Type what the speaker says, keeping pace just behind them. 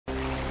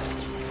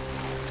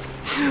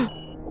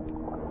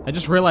I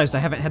just realized I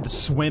haven't had to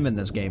swim in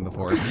this game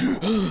before.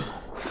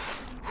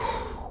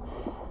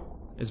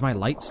 Is my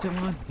light still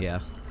on? Yeah.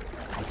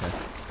 Okay.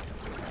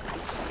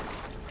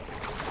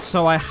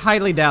 So I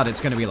highly doubt it's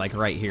gonna be like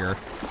right here.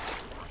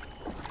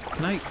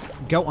 Can I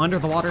go under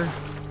the water?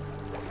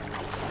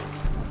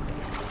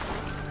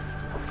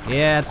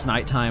 Yeah, it's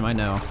nighttime, I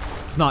know.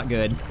 It's not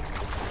good.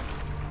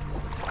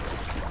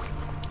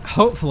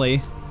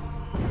 Hopefully,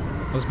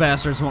 those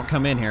bastards won't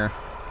come in here.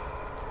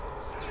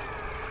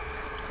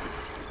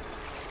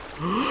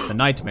 The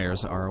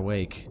nightmares are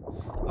awake.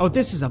 Oh,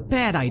 this is a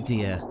bad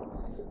idea.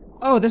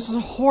 Oh, this is a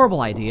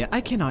horrible idea.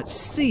 I cannot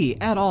see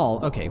at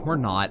all. Okay, we're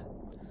not.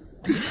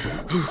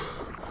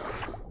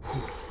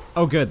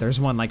 Oh, good. There's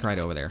one, like, right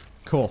over there.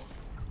 Cool.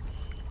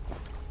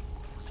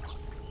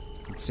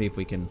 Let's see if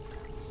we can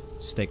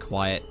stay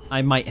quiet.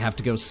 I might have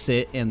to go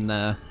sit in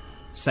the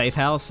safe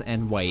house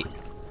and wait.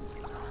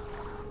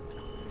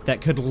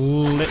 That could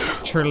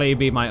literally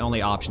be my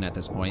only option at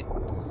this point.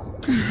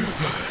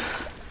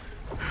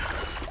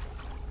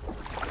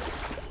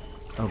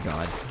 Oh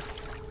god.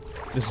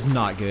 This is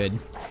not good.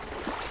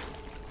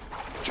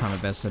 Try my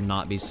best to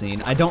not be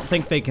seen. I don't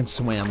think they can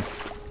swim.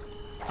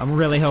 I'm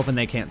really hoping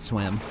they can't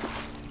swim.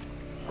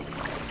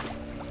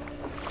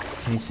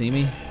 Can he see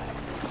me?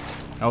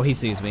 Oh, he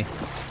sees me.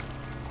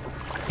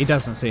 He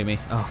doesn't see me.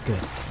 Oh, good.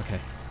 Okay.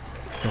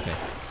 It's okay.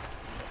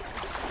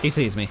 He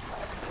sees me.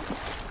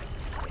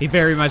 He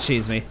very much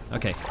sees me.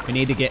 Okay. We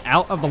need to get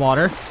out of the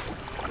water.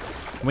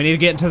 We need to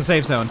get into the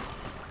safe zone.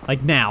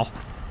 Like, now.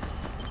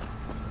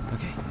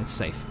 Okay, it's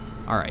safe.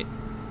 Alright.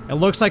 It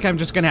looks like I'm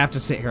just gonna have to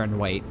sit here and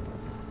wait.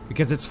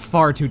 Because it's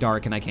far too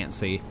dark and I can't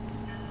see.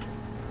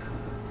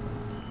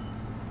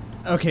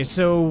 Okay,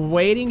 so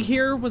waiting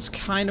here was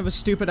kind of a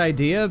stupid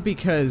idea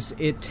because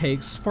it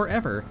takes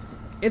forever.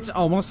 It's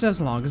almost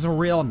as long as a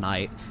real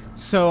night.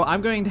 So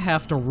I'm going to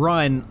have to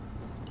run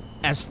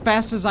as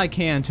fast as I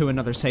can to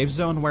another safe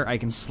zone where I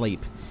can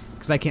sleep.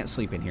 Because I can't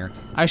sleep in here.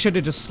 I should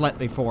have just slept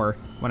before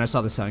when I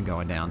saw the sun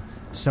going down.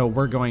 So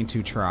we're going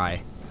to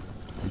try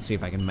and see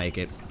if I can make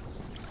it.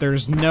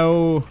 There's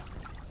no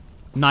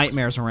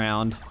nightmares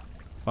around.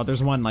 Well,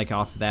 there's one like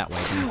off that way.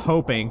 I'm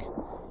hoping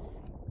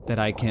that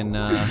I can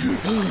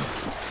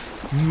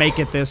make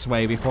it this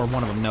way before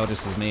one of them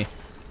notices me.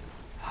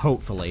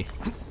 Hopefully.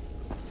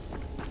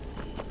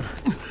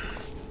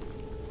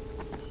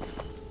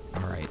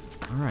 Alright,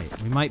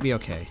 alright. We might be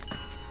okay.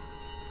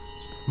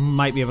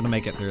 Might be able to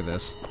make it through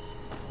this.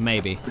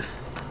 Maybe.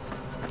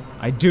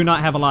 I do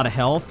not have a lot of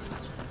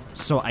health,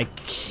 so I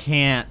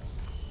can't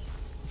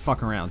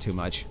fuck around too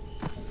much.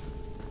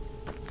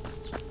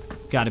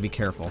 Gotta be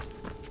careful.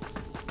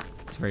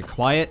 It's very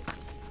quiet.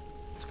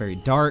 It's very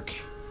dark.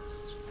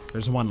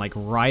 There's one, like,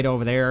 right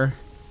over there.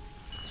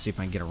 Let's see if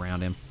I can get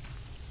around him.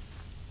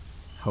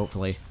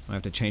 Hopefully. I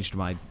have to change to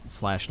my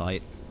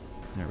flashlight.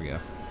 There we go.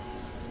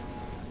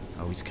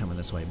 Oh, he's coming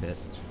this way a bit.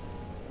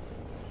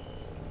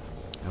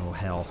 Oh,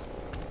 hell.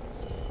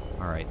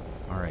 Alright,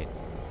 alright,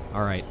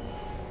 alright.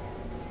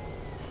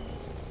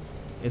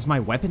 Is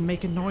my weapon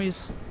making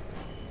noise?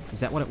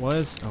 Is that what it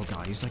was? Oh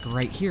god, he's like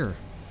right here.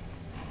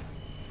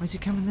 Why is he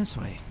coming this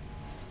way?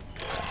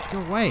 Go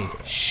away.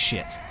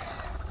 Shit.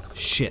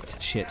 Shit,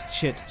 shit,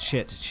 shit,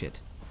 shit,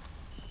 shit.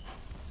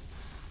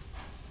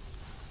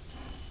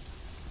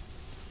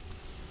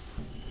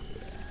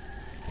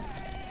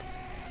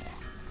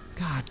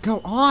 God, go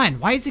on!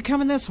 Why is he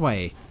coming this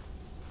way?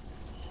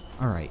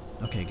 Alright,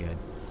 okay, good.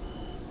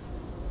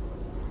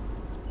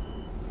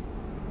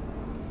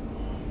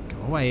 Go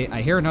away.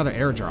 I hear another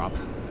airdrop.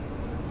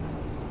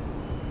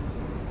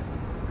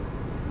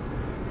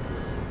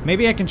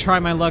 Maybe I can try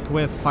my luck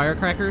with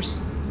firecrackers?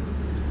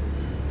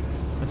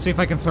 Let's see if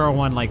I can throw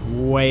one, like,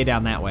 way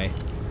down that way.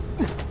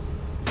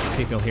 Let's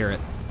see if you'll hear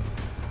it.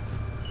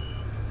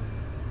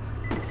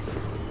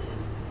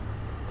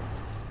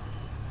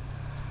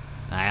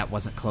 That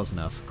wasn't close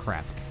enough.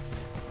 Crap.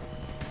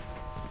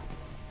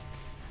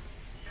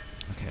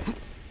 Okay.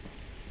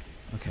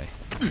 Okay.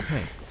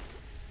 Okay.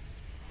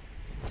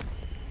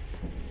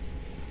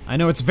 I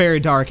know it's very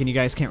dark and you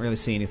guys can't really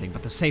see anything,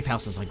 but the safe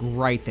house is, like,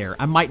 right there.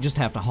 I might just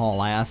have to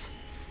haul ass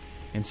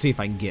and see if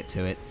I can get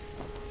to it.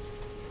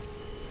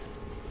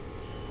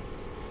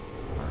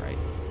 Alright.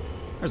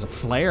 There's a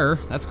flare.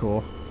 That's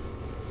cool.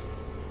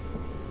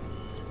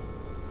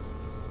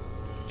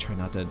 Try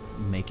not to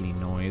make any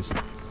noise.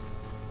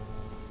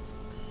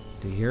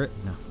 Do you hear it?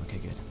 No. Okay,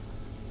 good.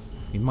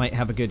 We might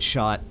have a good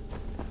shot.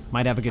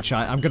 Might have a good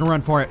shot. I'm gonna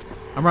run for it.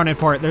 I'm running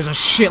for it. There's a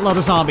shitload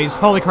of zombies.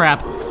 Holy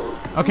crap.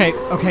 Okay,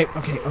 okay,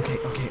 okay, okay,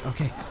 okay,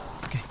 okay.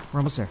 Okay, we're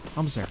almost there.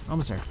 Almost there.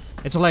 Almost there.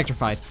 It's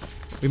electrified.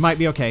 We might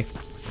be okay.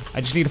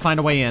 I just need to find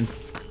a way in.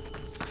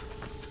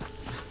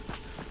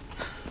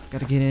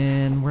 Gotta get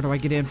in. Where do I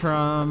get in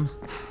from?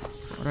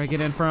 Where do I get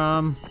in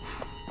from?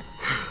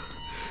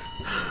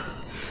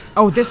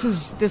 Oh, this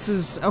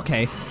is,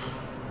 okay.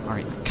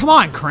 Alright. Come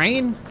on,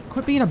 Crane!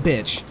 Quit being a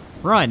bitch.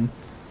 Run.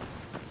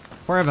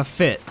 Before I have a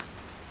fit.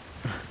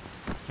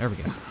 There we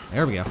go.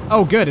 There we go.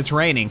 Oh, good, it's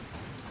raining.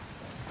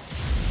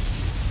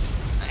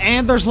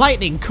 And there's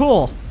lightning.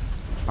 Cool.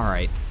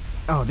 Alright.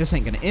 Oh, this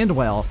ain't gonna end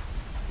well.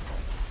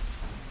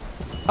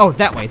 Oh,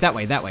 that way, that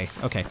way, that way.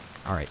 Okay,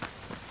 alright.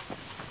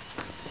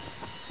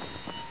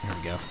 There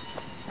we go.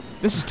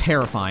 This is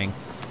terrifying.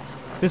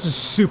 This is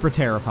super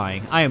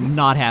terrifying. I am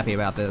not happy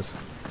about this.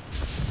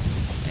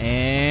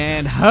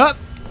 And hup!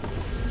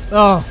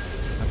 Oh,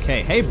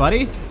 okay. Hey,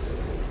 buddy.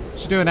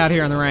 What you doing out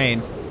here in the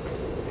rain?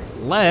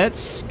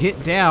 Let's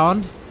get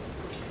down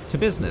to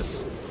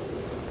business.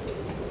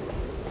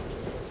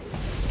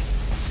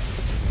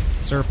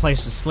 Is there a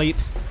place to sleep?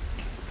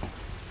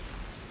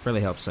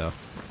 Really hope so.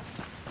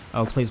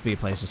 Oh, please be a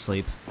place to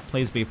sleep.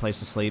 Please be a place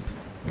to sleep.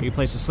 Are you a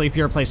place to sleep?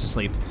 You're a place to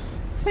sleep.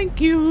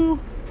 Thank you.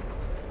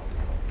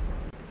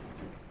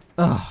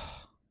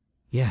 Oh,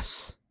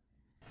 yes.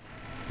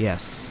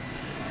 Yes.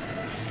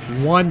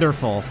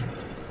 Wonderful.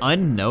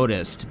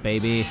 Unnoticed,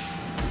 baby.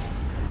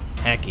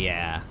 Heck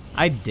yeah.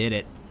 I did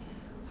it.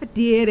 I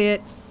did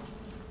it.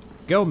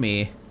 Go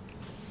me.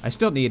 I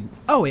still need...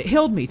 Oh, it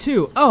healed me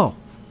too. Oh.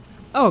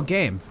 Oh,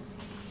 game.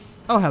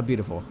 Oh, how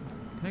beautiful.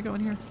 Can I go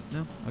in here?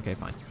 No? Okay,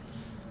 fine.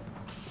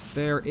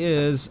 There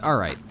is...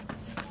 Alright.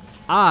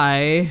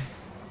 I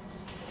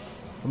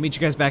will meet you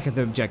guys back at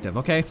the objective,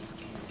 okay?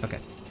 Okay.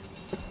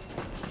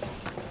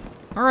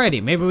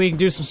 Alrighty, maybe we can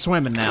do some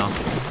swimming now.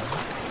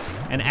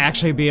 And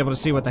actually be able to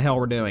see what the hell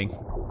we're doing.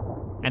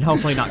 And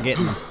hopefully not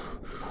getting...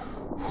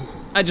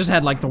 I just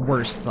had, like, the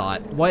worst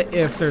thought. What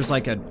if there's,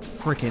 like, a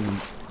freaking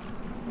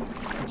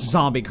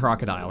zombie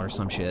crocodile or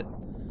some shit?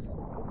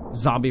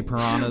 Zombie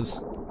piranhas.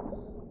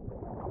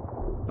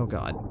 Oh,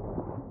 God.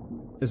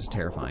 This is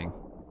terrifying.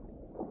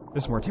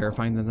 This is more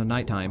terrifying than the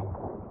nighttime.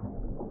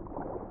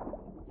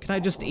 Can I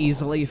just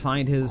easily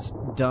find his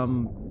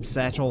dumb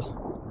satchel?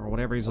 Or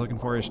whatever he's looking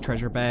for, his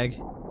treasure bag?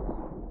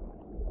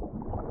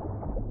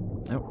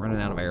 Nope,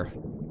 running out of air.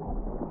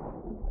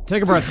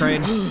 Take a breath,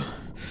 Crane.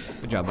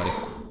 Good job, buddy.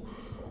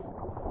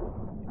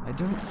 I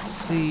don't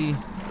see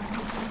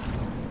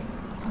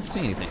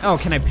anything. Oh,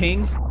 can I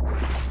ping?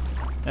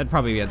 That'd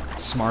probably be a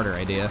smarter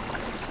idea.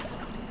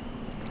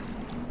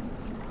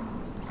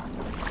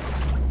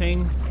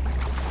 Ping.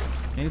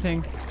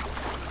 Anything?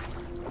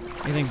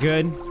 Anything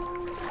good?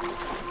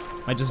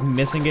 Am I just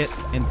missing it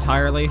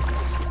entirely?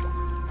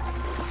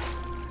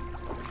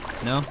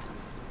 No?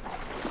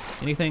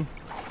 Anything?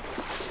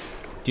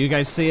 Do you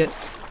guys see it?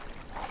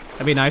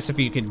 That'd be nice if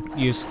you could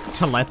use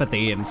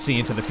telepathy and see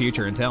into the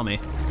future and tell me.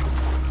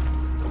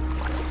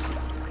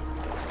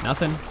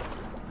 Nothing?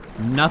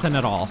 Nothing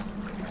at all.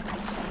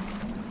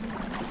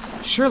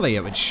 Surely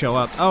it would show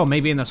up. Oh,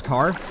 maybe in this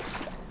car?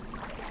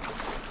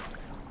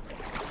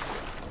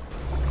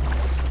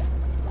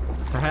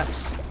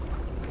 Perhaps?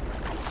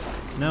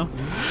 No?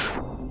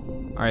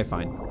 Alright,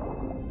 fine.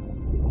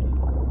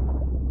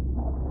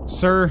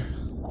 Sir,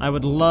 I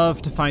would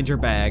love to find your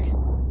bag.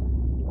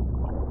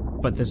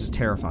 But this is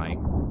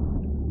terrifying.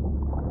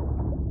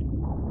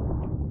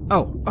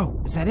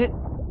 Oh, is that it?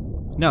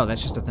 No,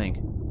 that's just a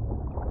thing.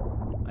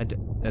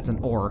 That's an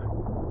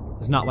ore.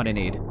 It's not what I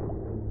need.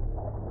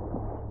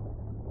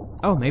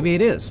 Oh, maybe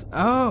it is.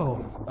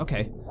 Oh,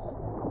 okay.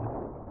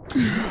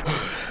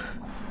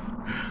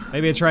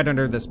 Maybe it's right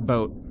under this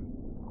boat.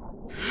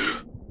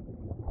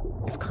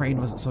 If Crane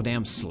wasn't so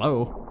damn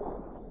slow.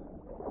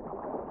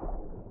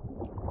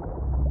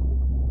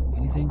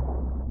 Anything?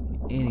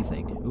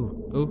 Anything.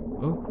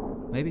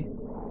 Ooh, maybe?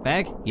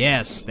 Bag?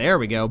 Yes, there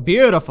we go.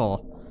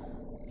 Beautiful.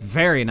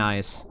 Very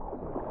nice.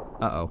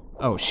 Uh-oh.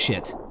 Oh,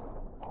 shit.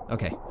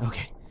 Okay.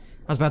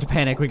 I was about to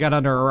panic. We got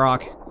under a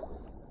rock.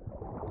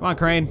 Come on,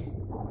 Crane.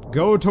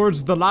 Go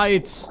towards the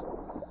light.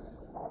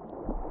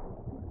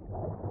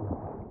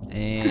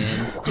 And...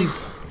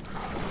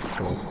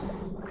 Cool.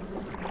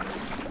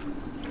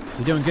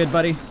 You doing good,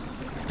 buddy?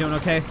 Doing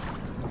okay?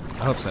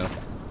 I hope so.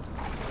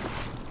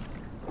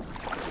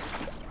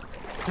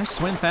 Can I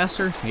swim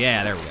faster?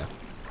 Yeah, there we go.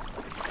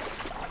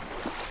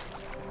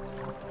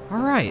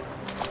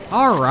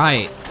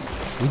 Alright.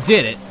 We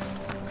did it.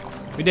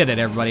 We did it,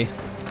 everybody.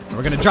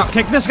 We're gonna drop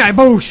kick this guy.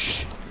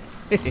 Boosh!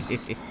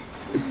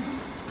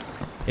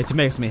 It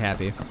makes me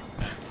happy.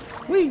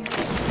 Whee!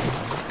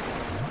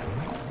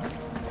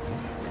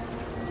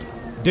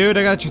 Dude,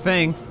 I got your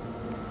thing.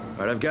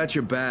 Alright, I've got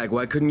your bag.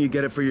 Why couldn't you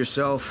get it for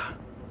yourself?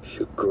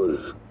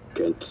 Shakur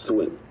can't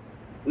swim.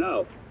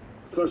 Now,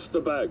 first the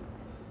bag.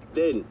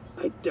 Then,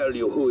 I tell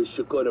you who is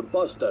Shakur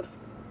imposter.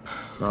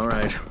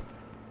 Alright.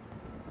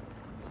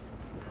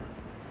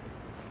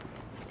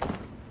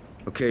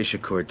 Okay,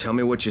 Shakur, tell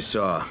me what you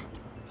saw.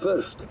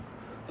 First,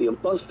 the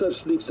imposter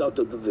sneaks out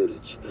of the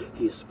village.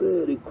 He's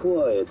very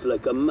quiet,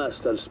 like a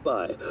master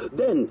spy.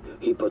 Then,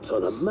 he puts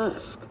on a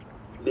mask.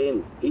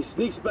 Then, he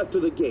sneaks back to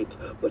the gate.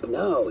 But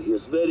now, he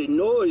is very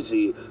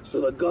noisy,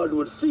 so the guard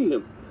will see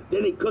him.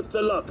 Then he cuts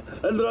the lock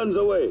and runs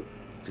away.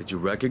 Did you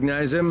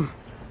recognize him?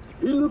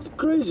 He looked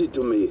crazy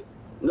to me.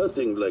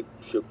 Nothing like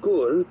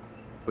Shakur.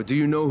 But do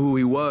you know who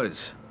he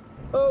was?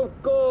 Of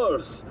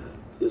course.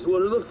 He's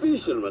one of the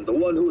fishermen, the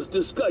one who's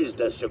disguised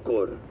as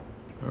Shakur.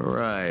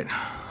 Alright,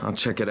 I'll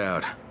check it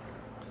out.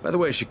 By the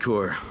way,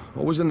 Shakur,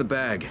 what was in the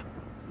bag?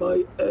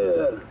 My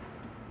air.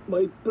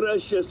 My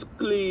precious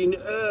clean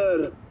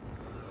air.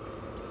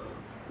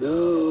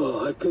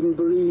 Now I can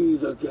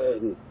breathe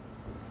again.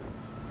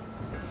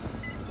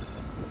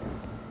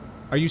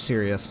 Are you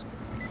serious?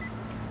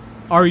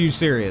 Are you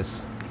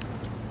serious?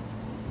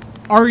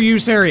 Are you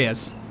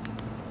serious?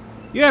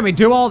 You had me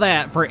do all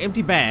that for an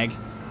empty bag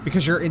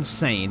because you're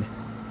insane.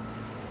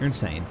 You're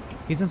insane.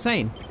 He's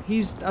insane.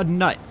 He's a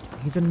nut.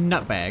 He's a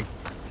nutbag.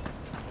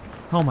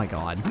 Oh my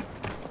god.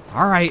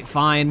 Alright,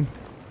 fine.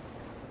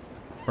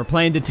 We're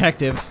playing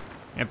detective.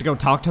 You have to go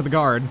talk to the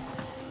guard.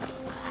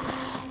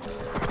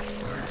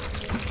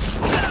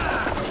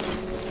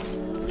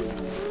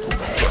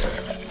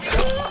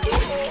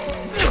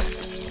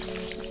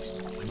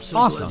 I'm so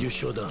Awesome. glad you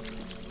showed up.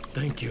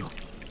 Thank you.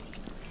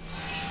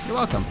 You're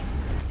welcome.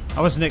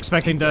 I wasn't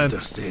expecting Better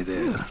to... stay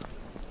there.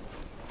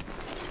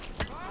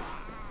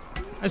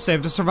 I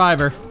saved a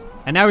survivor.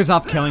 And now he's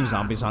off killing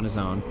zombies on his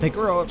own. They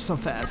grow up so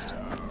fast.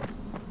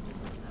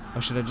 Oh,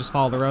 should I just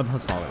follow the road?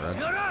 Let's follow the road.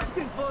 You're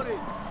asking for it!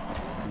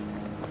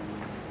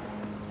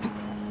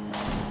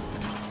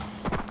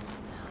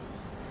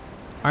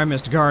 Alright,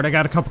 Mr. Guard, I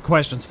got a couple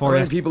questions How for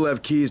many you. people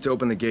have keys to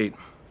open the gate?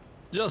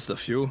 Just a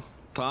few.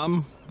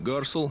 Tom,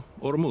 Gersel,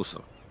 or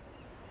Musa.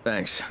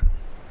 Thanks.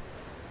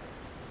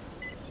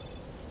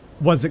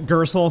 Was it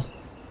Gersel?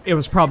 It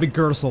was probably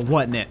Gersel,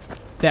 wasn't it?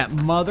 That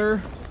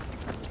mother...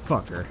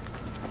 fucker.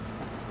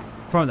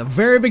 From the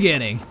very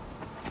beginning.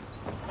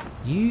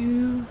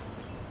 You...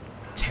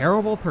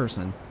 terrible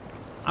person.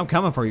 I'm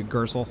coming for you,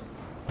 Gersel.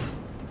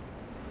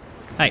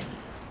 Hey.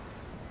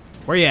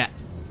 Where you at?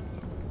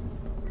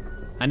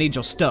 I need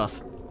your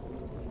stuff.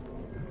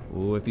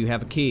 Ooh, if you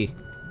have a key.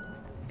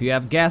 If you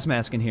have a gas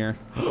mask in here.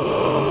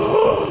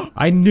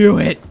 I knew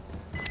it!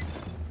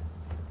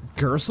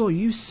 Gersel,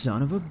 you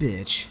son of a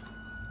bitch.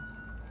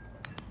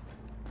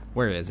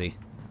 Where is he?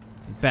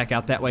 Back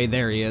out that way.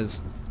 There he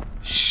is.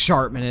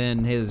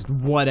 Sharpening his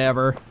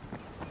whatever.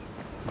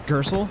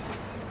 Gersel,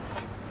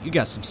 you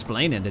got some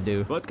splaining to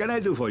do. What can I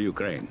do for you,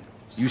 Crane?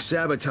 You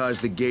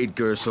sabotaged the gate,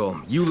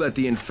 Gersel. You let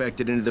the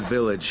infected into the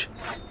village.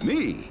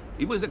 Me?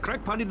 He was the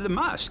crackpot in the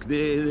mask.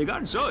 The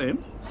guard saw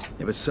him.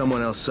 Yeah, but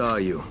someone else saw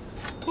you.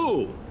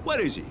 Who?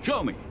 Where is he?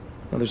 Show me.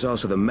 Well, there's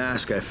also the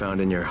mask I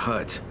found in your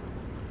hut.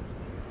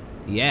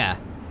 Yeah.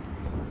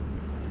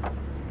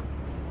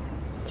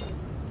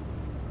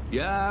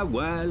 Yeah,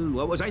 well,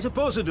 what was I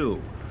supposed to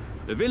do?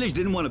 The village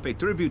didn't want to pay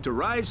tribute to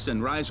Rice,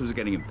 and Rice was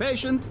getting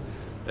impatient.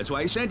 That's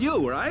why he sent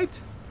you,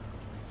 right?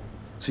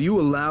 So you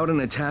allowed an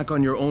attack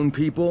on your own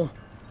people?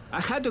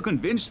 I had to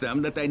convince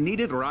them that they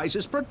needed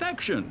Rice's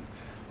protection.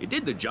 It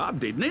did the job,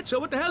 didn't it? So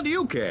what the hell do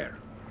you care?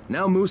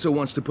 Now Musa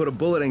wants to put a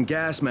bullet in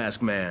Gas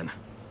Mask Man.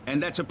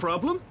 And that's a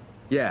problem?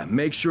 Yeah,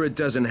 make sure it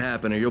doesn't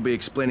happen or you'll be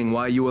explaining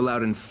why you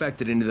allowed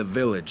infected into the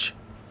village.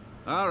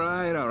 All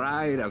right.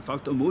 I'll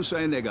talk to Musa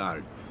and the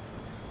guard.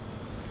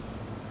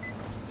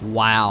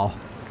 Wow.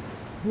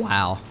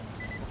 Wow.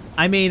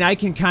 I mean, I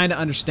can kind of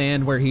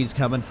understand where he's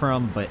coming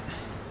from, but...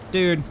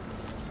 dude,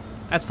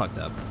 that's fucked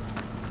up.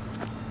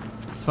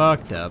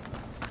 Fucked up.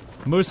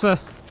 Musa,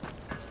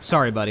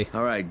 sorry, buddy.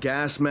 Alright,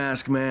 Gas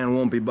Mask Man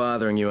won't be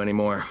bothering you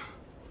anymore.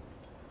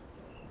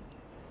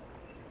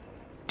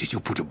 Did you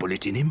put a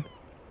bullet in him?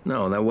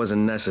 No, that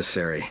wasn't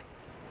necessary.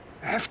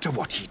 After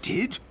what he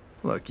did?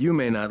 Look, you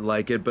may not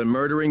like it, but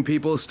murdering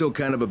people is still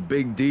kind of a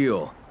big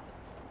deal.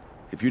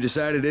 If you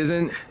decide it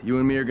isn't, you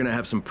and me are gonna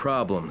have some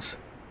problems.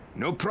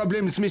 No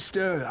problems,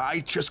 mister. I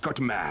just got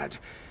mad.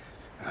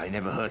 I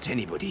never hurt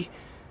anybody.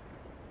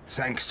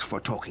 Thanks for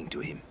talking to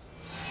him.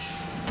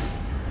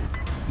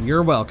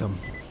 You're welcome.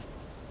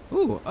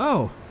 Ooh,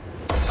 oh.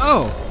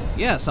 Oh,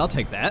 yes, I'll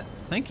take that.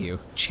 Thank you.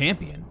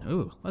 Champion.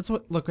 Ooh, let's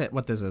look at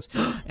what this is.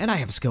 And I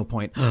have a skill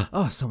point.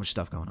 Oh, so much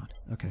stuff going on.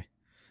 Okay.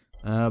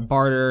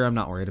 Barter, I'm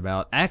not worried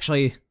about.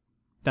 Actually,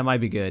 that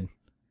might be good.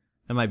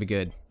 That might be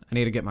good. I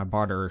need to get my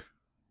barter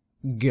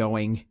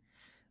going.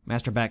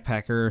 Master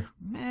Backpacker.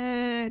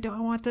 Do I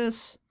want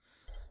this?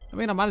 I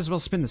mean, I might as well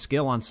spend the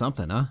skill on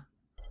something, huh?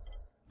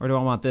 Or do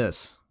I want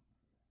this?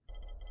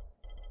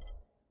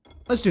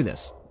 Let's do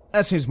this.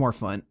 That seems more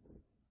fun.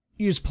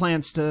 Use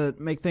plants to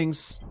make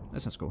things.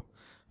 That sounds cool.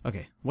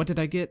 Okay, what did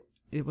I get?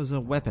 It was a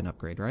weapon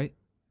upgrade, right?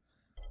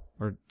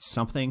 Or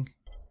something.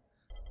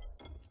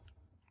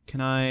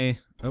 Can I...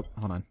 oh,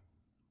 hold on.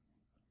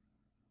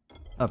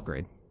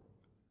 Upgrade.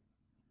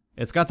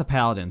 It's got the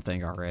paladin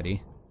thing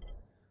already.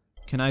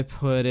 Can I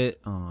put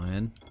it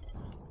on...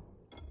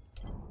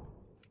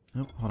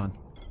 oh, hold on.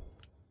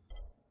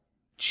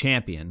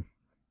 Champion.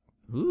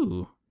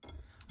 Ooh.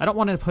 I don't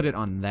want to put it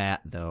on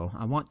that, though.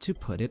 I want to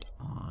put it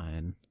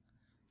on...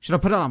 should I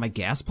put it on my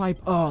gas pipe?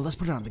 Oh, let's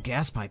put it on the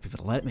gas pipe if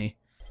it'll let me.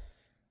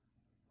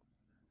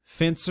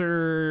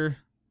 Fencer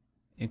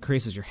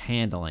increases your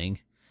handling.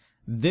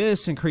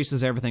 This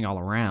increases everything all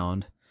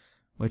around,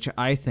 which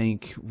I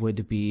think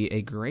would be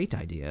a great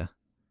idea.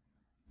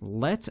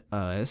 Let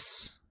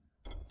us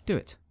do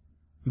it.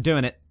 I'm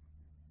doing it.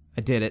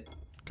 I did it.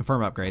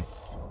 Confirm upgrade.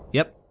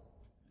 Yep.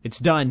 It's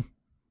done.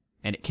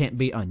 And it can't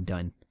be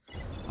undone.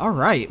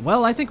 Alright,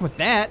 well, I think with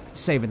that,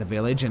 saving the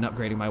village and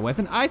upgrading my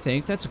weapon, I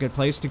think that's a good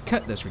place to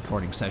cut this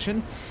recording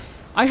session.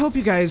 I hope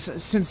you guys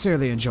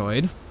sincerely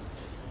enjoyed.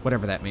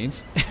 Whatever that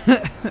means.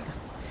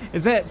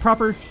 Is that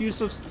proper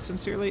use of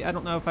sincerely? I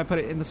don't know if I put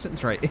it in the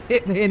sentence right.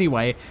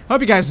 Anyway,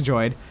 hope you guys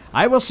enjoyed.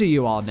 I will see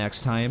you all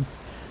next time.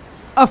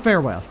 A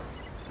farewell.